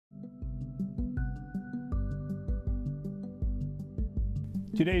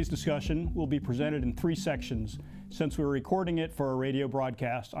Today's discussion will be presented in 3 sections since we're recording it for a radio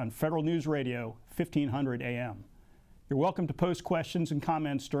broadcast on Federal News Radio, 1500 AM. You're welcome to post questions and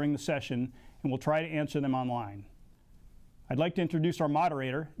comments during the session, and we'll try to answer them online. I'd like to introduce our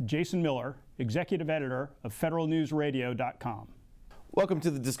moderator, Jason Miller, Executive Editor of FederalNewsRadio.com. Welcome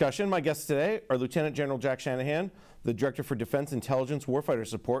to the discussion. My guests today are Lieutenant General Jack Shanahan, the Director for Defense Intelligence Warfighter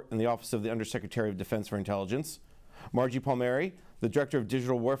Support in the Office of the Undersecretary of Defense for Intelligence, Margie Palmieri, the Director of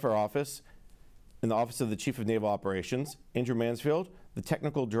Digital Warfare Office in the Office of the Chief of Naval Operations, Andrew Mansfield, the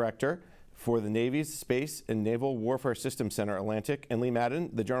Technical Director for the Navy's Space and Naval Warfare Systems Center Atlantic, and Lee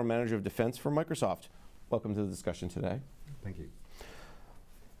Madden, the General Manager of Defense for Microsoft. Welcome to the discussion today. Thank you.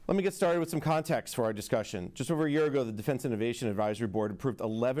 Let me get started with some context for our discussion. Just over a year ago, the Defense Innovation Advisory Board approved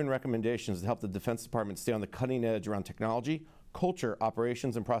 11 recommendations to help the Defense Department stay on the cutting edge around technology, culture,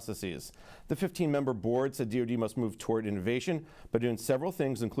 operations, and processes. The 15-member board said DoD must move toward innovation by doing several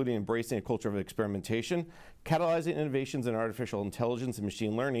things, including embracing a culture of experimentation, catalyzing innovations in artificial intelligence and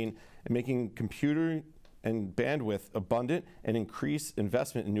machine learning, and making computer and bandwidth abundant and increase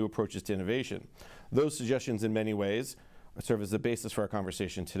investment in new approaches to innovation. Those suggestions, in many ways, serve as the basis for our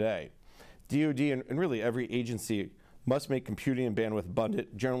conversation today. DoD and really every agency must make computing and bandwidth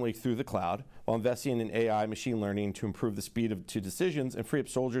abundant, generally through the cloud, while investing in AI machine learning to improve the speed to decisions and free up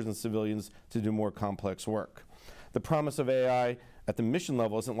soldiers and civilians to do more complex work. The promise of AI at the mission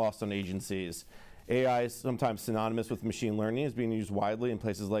level isn't lost on agencies. AI is sometimes synonymous with machine learning, is being used widely in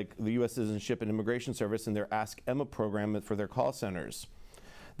places like the U.S. Citizenship and Immigration Service and their Ask Emma program for their call centers.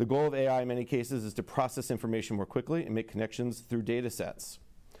 The goal of AI in many cases is to process information more quickly and make connections through data sets.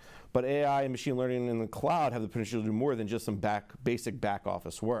 But AI and machine learning in the cloud have the potential to do more than just some basic back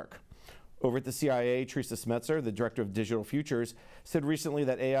office work. Over at the CIA, Teresa Smetzer, the Director of Digital Futures, said recently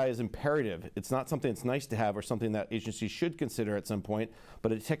that AI is imperative. It's not something that's nice to have or something that agencies should consider at some point,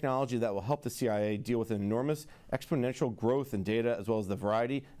 but a technology that will help the CIA deal with an enormous exponential growth in data as well as the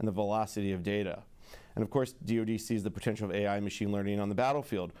variety and the velocity of data. And of course, DoD sees the potential of AI and machine learning on the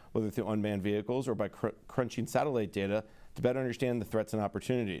battlefield, whether through unmanned vehicles or by crunching satellite data to better understand the threats and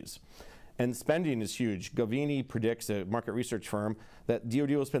opportunities. And spending is huge. Govini predicts, a market research firm, that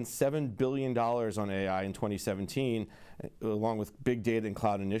DoD will spend $7 billion on AI in 2017, along with big data and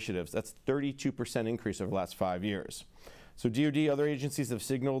cloud initiatives. That's a 32% increase over the last 5 years. So DoD, other agencies have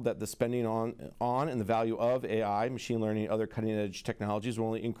signaled that the spending on and the value of AI, machine learning, other cutting-edge technologies will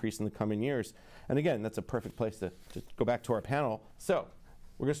only increase in the coming years. And again, that's a perfect place to go back to our panel. So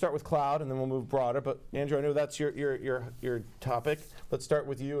we're going to start with cloud, and then we'll move broader. But Andrew, I know that's your topic. Let's start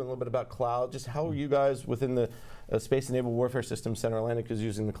with you and a little bit about cloud. Just how are you guys within the Space and Naval Warfare Systems Center Atlantic is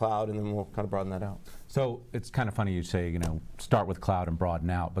using the cloud, and then we'll kind of broaden that out. So it's kind of funny you say, start with cloud and broaden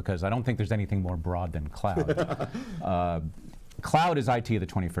out, because I don't think there's anything more broad than cloud. Cloud is IT of the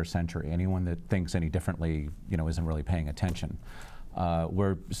 21st century. Anyone that thinks any differently, isn't really paying attention.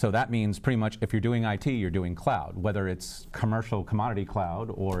 So that means pretty much if you're doing IT, you're doing cloud, whether it's commercial commodity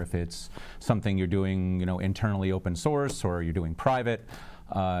cloud or if it's something you're doing internally open source or you're doing private.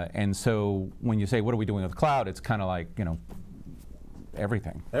 And so when you say, what are we doing with cloud, it's kind of like,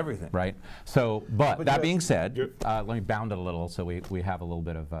 everything. Everything. Right? So, but that being said, let me bound it a little so we have a little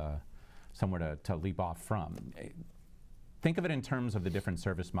bit of somewhere to leap off from. Think of it in terms of the different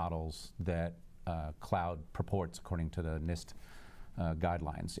service models that cloud purports according to the NIST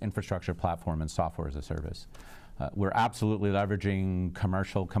guidelines: infrastructure, platform, and software as a service. We're absolutely leveraging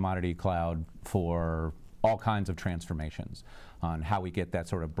commercial commodity cloud for all kinds of transformations on how we get that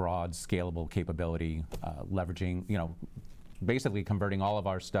sort of broad, scalable capability, leveraging, basically converting all of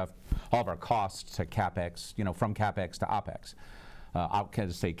our stuff, all of our costs to CapEx, from CapEx to OpEx. I'll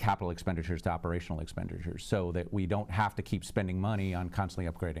say capital expenditures to operational expenditures, so that we don't have to keep spending money on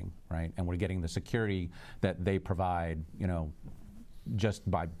constantly upgrading, right? And we're getting the security that they provide, just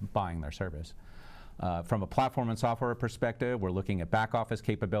by buying their service. From a platform and software perspective, we're looking at back office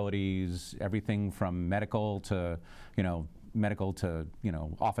capabilities, everything from medical to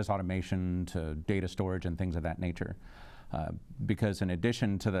office automation to data storage and things of that nature. Because in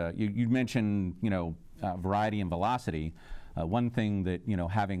addition to you mentioned, variety and velocity. One thing that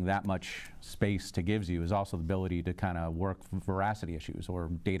having that much space to gives you is also the ability to kind of work veracity issues or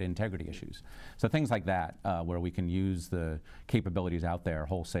data integrity issues. So things like that, where we can use the capabilities out there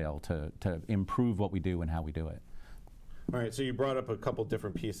wholesale to improve what we do and how we do it. All right, so you brought up a couple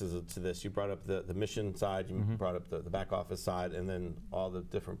different pieces to this. You brought up the mission side, you brought up the back office side, and then all the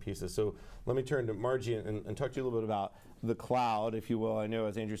different pieces. So let me turn to Margie and talk to you a little bit about the cloud, if you will. I know,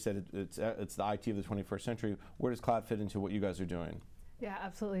 as Andrew said, it's the IT of the 21st century. Where does cloud fit into what you guys are doing? Yeah,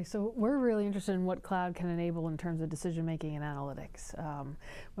 absolutely. So we're really interested in what cloud can enable in terms of decision making and analytics.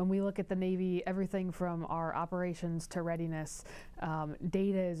 When we look at the Navy, everything from our operations to readiness,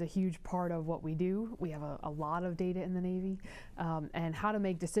 data is a huge part of what we do. We have a lot of data in the Navy, and how to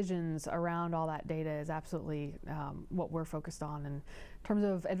make decisions around all that data is absolutely what we're focused on. And in terms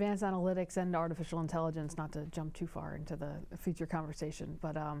of advanced analytics and artificial intelligence, not to jump too far into the future conversation,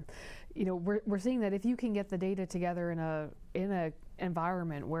 but you know, we're seeing that if you can get the data together in a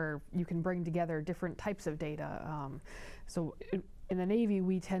environment where you can bring together different types of data. So in the Navy,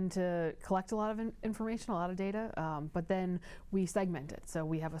 we tend to collect a lot of information, a lot of data, but then we segment it. So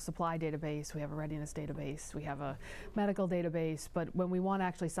we have a supply database, we have a readiness database, we have a medical database, but when we want to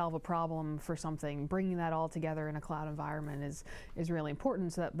actually solve a problem for something, bringing that all together in a cloud environment is really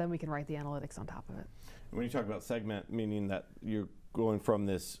important, so that then we can write the analytics on top of it. When you talk about segment, meaning that you're going from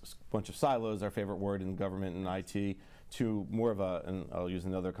this bunch of silos, our favorite word in government and IT, to more of a, and I'll use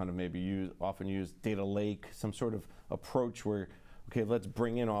another kind of maybe often used data lake, some sort of approach where, okay, let's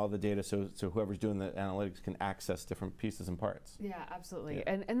bring in all the data so whoever's doing the analytics can access different pieces and parts. Yeah, absolutely.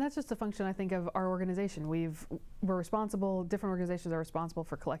 Yeah. And that's just a function, I think, of our organization. We're responsible, different organizations are responsible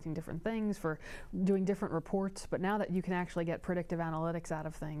for collecting different things, for doing different reports, but now that you can actually get predictive analytics out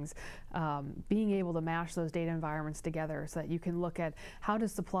of things, being able to mash those data environments together so that you can look at how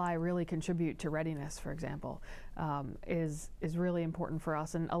does supply really contribute to readiness, for example, is really important for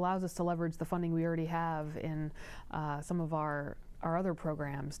us and allows us to leverage the funding we already have in some of our other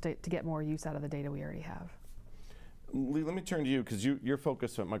programs to get more use out of the data we already have. Lee, let me turn to you, because your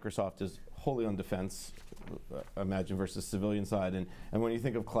focus at Microsoft is wholly on defense, I imagine, versus civilian side. And when you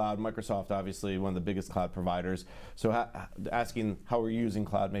think of cloud, Microsoft obviously one of the biggest cloud providers. So asking how we're using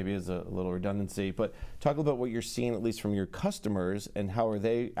cloud maybe is a little redundancy, but talk about what you're seeing at least from your customers and how are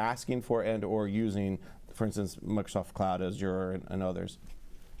they asking for and or using, for instance, Microsoft Cloud, Azure, and others.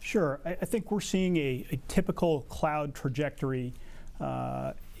 Sure. I think we're seeing a typical cloud trajectory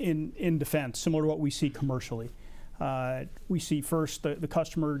in defense, similar to what we see commercially. We see first the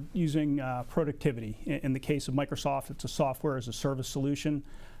customer using productivity. In the case of Microsoft, it's a software as a service solution.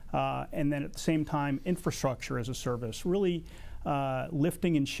 And then at the same time, infrastructure as a service, really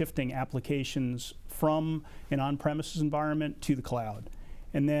lifting and shifting applications from an on-premises environment to the cloud.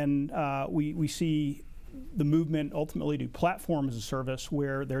 And then we see the movement ultimately to platform as a service,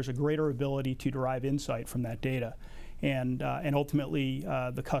 where there's a greater ability to derive insight from that data. And ultimately,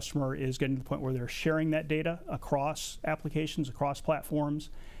 the customer is getting to the point where they're sharing that data across applications, across platforms,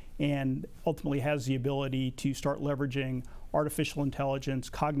 and ultimately has the ability to start leveraging artificial intelligence,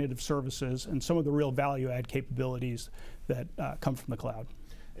 cognitive services, and some of the real value-add capabilities that come from the cloud.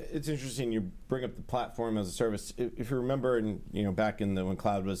 It's interesting you bring up the platform as a service. If you remember, back in when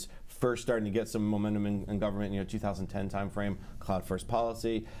cloud was first starting to get some momentum in government, 2010 timeframe, cloud first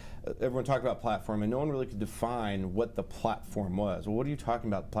policy, everyone talked about platform, and no one really could define what the platform was. Well, what are you talking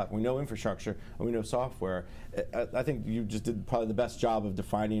about, the platform? We know infrastructure, and we know software. I think you just did probably the best job of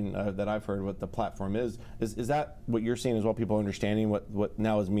defining that I've heard what the platform is. Is that what you're seeing as well, people understanding what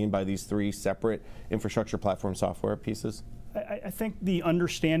now is mean by these three separate infrastructure, platform, software pieces? I think the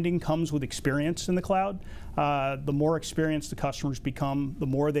understanding comes with experience in the cloud. The more experienced the customers become, the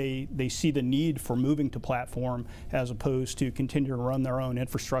more they see the need for moving to platform as opposed to continue to run their own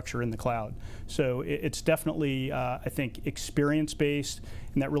infrastructure in the cloud. So it's definitely, I think, experience-based,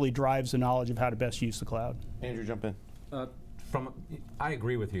 and that really drives the knowledge of how to best use the cloud. Andrew, jump in. I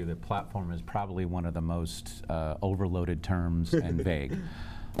agree with you that platform is probably one of the most overloaded terms and vague.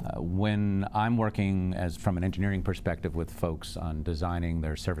 When I'm working from an engineering perspective with folks on designing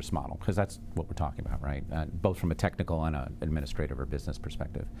their service model, because that's what we're talking about, right? Both from a technical and an administrative or business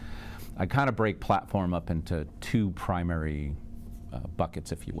perspective. I kind of break platform up into two primary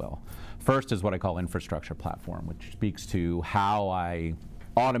buckets, if you will. First is what I call infrastructure platform, which speaks to how I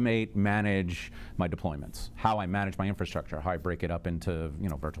automate, manage my deployments, how I manage my infrastructure, how I break it up into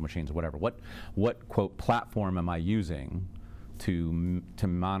virtual machines or whatever. What quote platform am I using to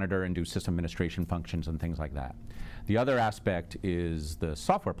monitor and do system administration functions and things like that. The other aspect is the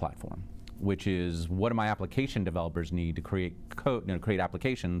software platform, which is what do my application developers need to create code, create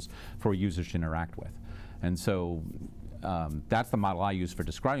applications for users to interact with. And so that's the model I use for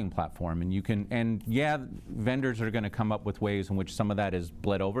describing platform. And yeah, vendors are going to come up with ways in which some of that is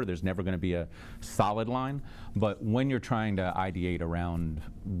bled over. There's never going to be a solid line. But when you're trying to ideate around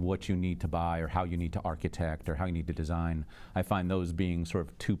what you need to buy or how you need to architect or how you need to design, I find those being sort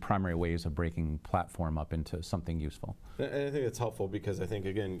of two primary ways of breaking platform up into something useful. And I think it's helpful because I think,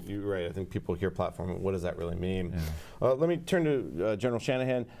 again, you're right, I think people hear platform, what does that really mean? Yeah. Let me turn to General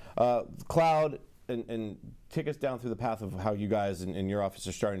Shanahan. Cloud, and take us down through the path of how you guys and your office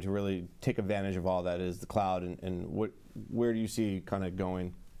are starting to really take advantage of all that is the cloud, and where do you see kind of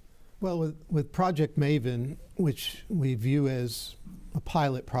going? Well, with Project Maven, which we view as a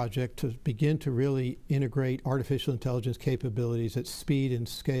pilot project to begin to really integrate artificial intelligence capabilities at speed and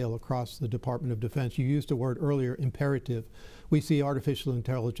scale across the Department of Defense. You used a word earlier, imperative. We see artificial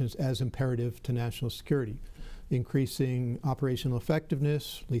intelligence as imperative to national security, increasing operational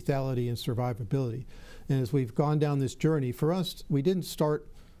effectiveness, lethality, and survivability. And as we've gone down this journey, for us, we didn't start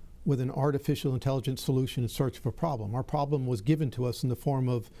with an artificial intelligence solution in search of a problem. Our problem was given to us in the form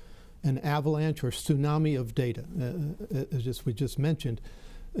of an avalanche or tsunami of data, as we just mentioned.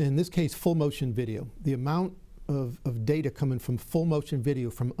 In this case, full motion video. The amount of data coming from full motion video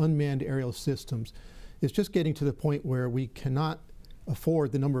from unmanned aerial systems is just getting to the point where we cannot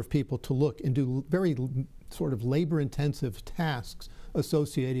afford the number of people to look and do very sort of labor-intensive tasks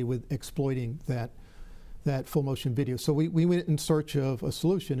associated with exploiting that full motion video. So we went in search of a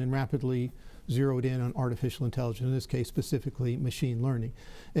solution and rapidly zeroed in on artificial intelligence, in this case specifically machine learning.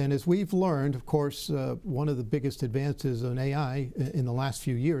 And as we've learned, of course, one of the biggest advances in AI in the last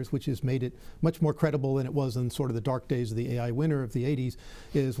few years, which has made it much more credible than it was in sort of the dark days of the AI winter of the 80s,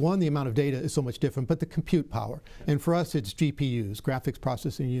 is one, the amount of data is so much different, but the compute power. And for us, it's GPUs, graphics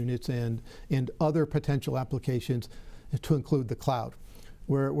processing units, and other potential applications to include the cloud.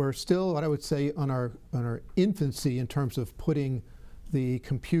 We're still, what I would say, on our infancy in terms of putting the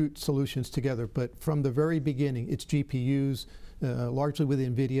compute solutions together, but from the very beginning, it's GPUs, largely with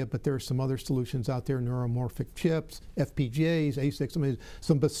NVIDIA, but there are some other solutions out there, neuromorphic chips, FPGAs, ASICs, I mean,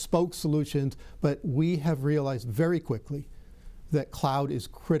 some bespoke solutions, but we have realized very quickly that cloud is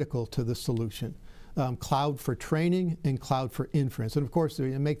critical to the solution. Cloud for training and cloud for inference. And of course, they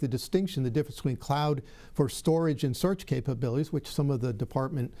make the distinction, the difference between cloud for storage and search capabilities, which some of the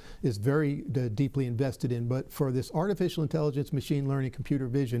department is very deeply invested in. But for this artificial intelligence, machine learning, computer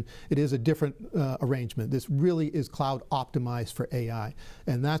vision, it is a different arrangement. This really is cloud optimized for AI.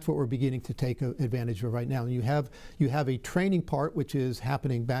 And that's what we're beginning to take advantage of right now. And you have a training part, which is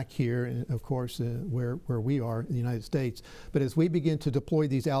happening back here, and of course, where we are in the United States. But as we begin to deploy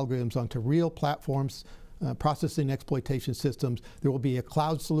these algorithms onto real platforms, processing exploitation systems, there will be a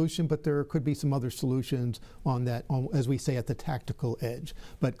cloud solution, but there could be some other solutions on that, as we say, at the tactical edge.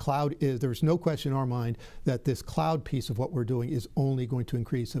 But cloud is, there's no question in our mind that this cloud piece of what we're doing is only going to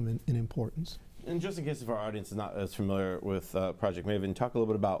increase in importance. And just in case if our audience is not as familiar with Project Maven, talk a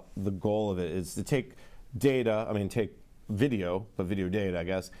little bit about the goal of it is to take data, take video, but video data, I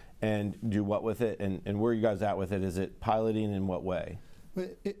guess, and do what with it, and where are you guys at with it? Is it piloting in what way?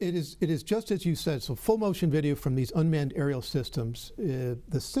 It is just as you said, so full motion video from these unmanned aerial systems.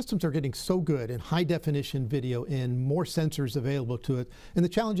 The systems are getting so good in high definition video and more sensors available to it. And the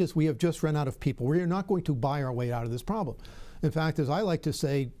challenge is we have just run out of people. We are not going to buy our way out of this problem. In fact, as I like to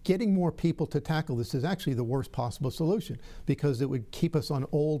say, getting more people to tackle this is actually the worst possible solution because it would keep us on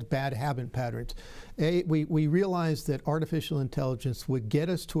old bad habit patterns. We realized that artificial intelligence would get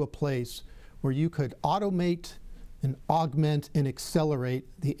us to a place where you could automate and augment and accelerate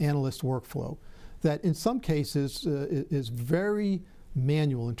the analyst workflow. That in some cases is very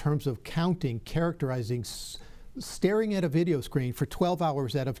manual in terms of counting, characterizing, staring at a video screen for 12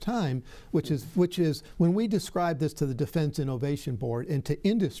 hours at a time, which is when we describe this to the Defense Innovation Board and to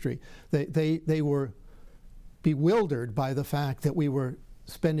industry, they were bewildered by the fact that we were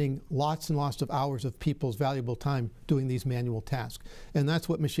spending lots and lots of hours of people's valuable time doing these manual tasks. And that's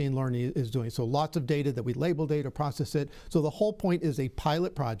what machine learning is doing. So lots of data that we label data, process it. So the whole point is a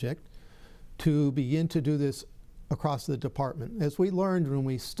pilot project to begin to do this across the department. As we learned when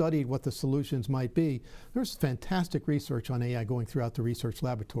we studied what the solutions might be, there's fantastic research on AI going throughout the research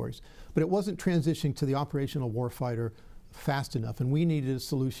laboratories, but it wasn't transitioning to the operational warfighter fast enough, and we needed a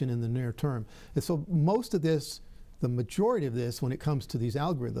solution in the near term. And so most of this, the majority of this, when it comes to these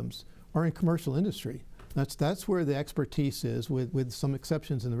algorithms, are in commercial industry. That's where the expertise is, with some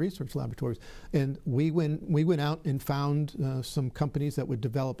exceptions in the research laboratories. And we went out and found some companies that would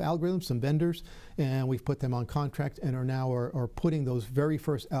develop algorithms, some vendors, and we've put them on contract and are now putting those very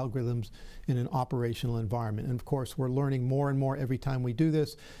first algorithms in an operational environment. And of course, we're learning more and more every time we do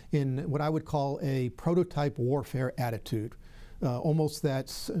this in what I would call a prototype warfare attitude. Almost that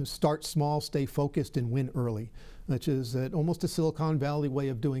start small, stay focused, and win early, which is almost a Silicon Valley way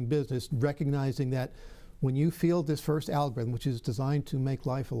of doing business, recognizing that when you field this first algorithm, which is designed to make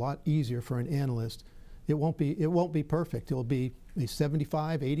life a lot easier for an analyst, it won't be perfect. It will be a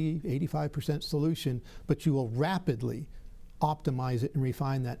 75, 80, 85% solution, but you will rapidly optimize it and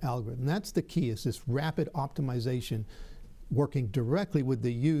refine that algorithm. That's the key, is this rapid optimization working directly with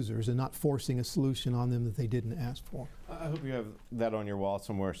the users and not forcing a solution on them that they didn't ask for. I hope you have that on your wall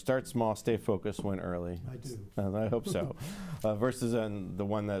somewhere. Start small, stay focused, win early. I do. I hope so. Versus the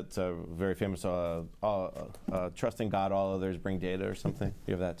one that's very famous, trusting God, all others bring data or something.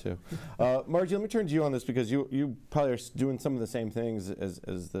 You have that too. Margie, let me turn to you on this because you probably are doing some of the same things as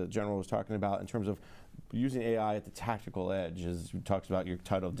the general was talking about in terms of using AI at the tactical edge. As you talked about your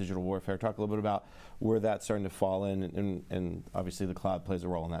title of digital warfare, talk a little bit about where that's starting to fall in, and obviously the cloud plays a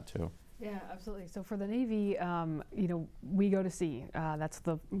role in that too. Yeah, absolutely. So for the Navy, you know, we go to sea. That's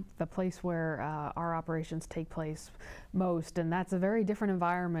the place where our operations take place most, and that's a very different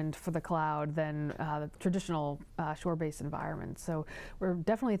environment for the cloud than the traditional shore-based environment. So we're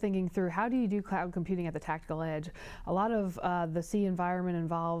definitely thinking through how do you do cloud computing at the tactical edge. A lot of the sea environment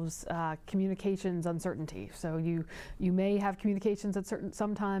involves communications uncertainty. So you may have communications at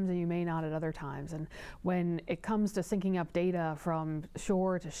some times, and you may not at other times. And when it comes to syncing up data from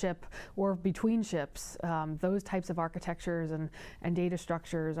shore to ship, or between ships, those types of architectures and data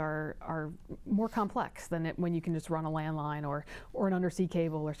structures are more complex than when you can just run a landline or an undersea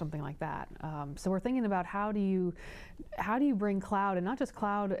cable or something like that. So we're thinking about how do you bring cloud, and not just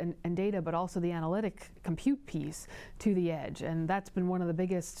cloud and data, but also the analytic compute piece to the edge. And that's been one of the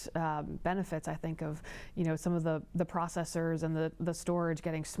biggest benefits, I think, of some of the processors and the storage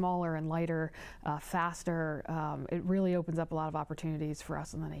getting smaller and lighter, faster. It really opens up a lot of opportunities for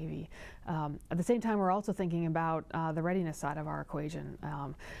us in the Navy. At the same time, we're also thinking about the readiness side of our equation.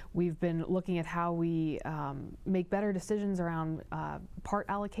 We've been looking at how we make better decisions around part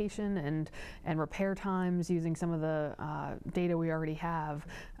allocation and repair times using some of the data we already have,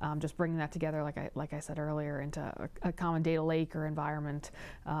 just bringing that together, like I said earlier, into a common data lake or environment.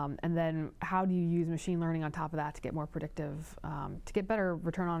 And then how do you use machine learning on top of that to get more predictive, to get better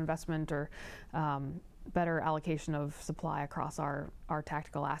return on investment or better allocation of supply across our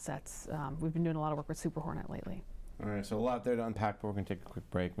tactical assets. We've been doing a lot of work with Super Hornet lately. All right, so a lot there to unpack, but we're going to take a quick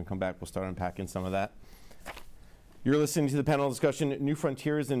break. When we come back, we'll start unpacking some of that. You're listening to the panel discussion, New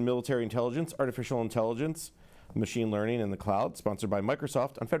Frontiers in Military Intelligence, Artificial Intelligence, Machine Learning in the Cloud, sponsored by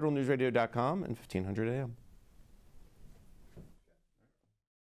Microsoft on federalnewsradio.com and 1500 AM.